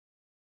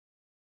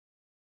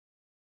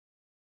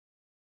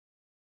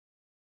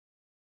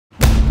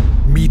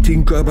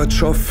defeating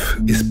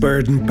Gorbachev is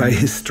burdened by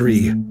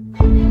history.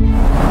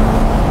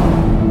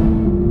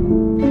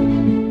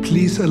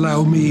 Please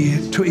allow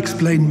me to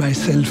explain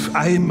myself.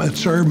 I am a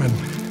German,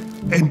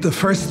 and the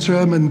first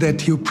German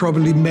that you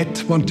probably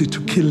met wanted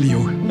to kill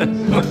you.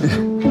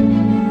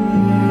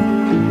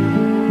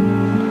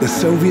 The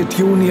Soviet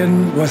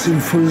Union was in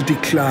full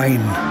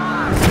decline.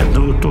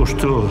 То,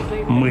 что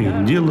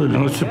мы делали,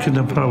 оно все-таки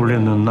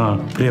направлено на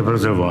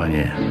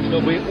преобразование.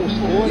 Чтобы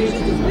ускорить...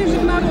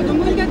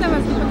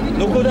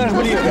 Ну куда ж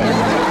ближе?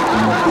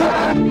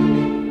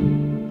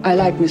 I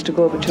like Mr.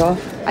 Gorbachev.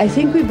 I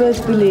think we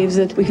both believe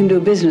that we can do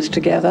business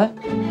together.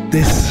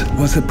 This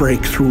was a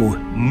breakthrough.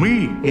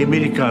 Мы,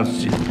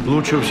 американцы,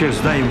 лучше всех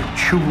знаем,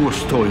 чего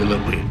стоило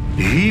бы.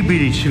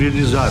 Гибели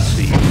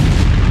цивилизации.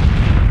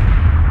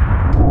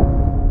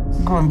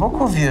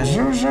 Głęboko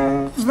wierzył,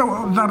 że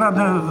da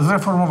radę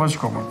zreformować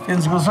komun.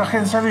 Więc go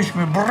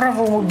zachęcaliśmy,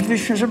 brawo,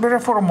 mówiliśmy, żeby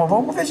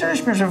reformował, bo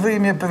wiedzieliśmy, że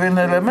wyjmie pewien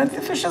element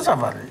i to się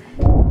zawali.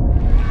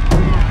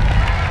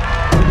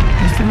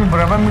 I z tymi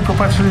brawami tylko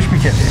patrzyliśmy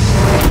kiedy.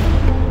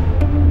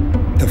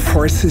 The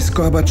forces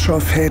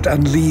Gorbachev had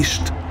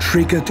unleashed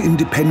triggered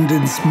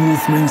independence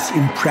movements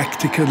in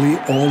practically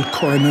all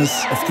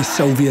corners of the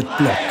Soviet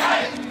bloc.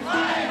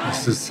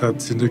 Das hat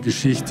es in der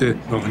Geschichte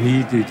noch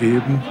nie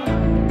gegeben.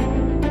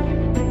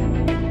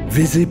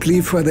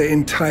 Visibly for the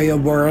entire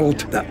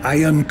world, the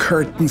Iron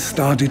Curtain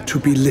started to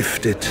be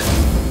lifted.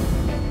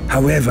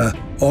 However,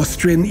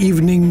 Austrian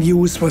evening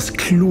news was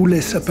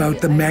clueless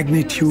about the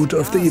magnitude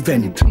of the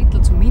event.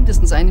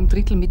 Zumindest einem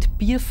Drittel mit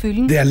Bier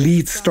füllen. Their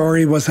lead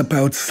story was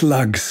about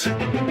slugs.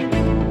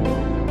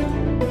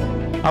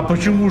 А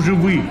почему же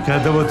вы,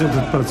 когда вот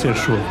этот процесс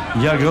шел,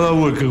 я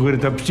головой, как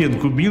говорят, об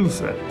стенку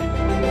бился?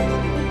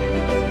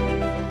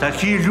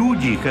 Такие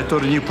люди,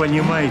 которые не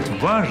понимают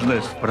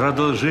важность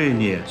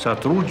продолжения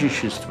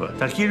сотрудничества,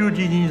 такие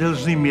люди не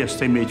должны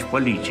места иметь в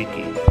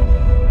политике.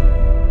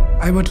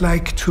 I would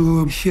like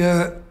to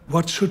hear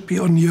what should be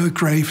on your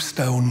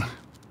gravestone.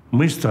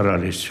 Мы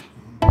старались.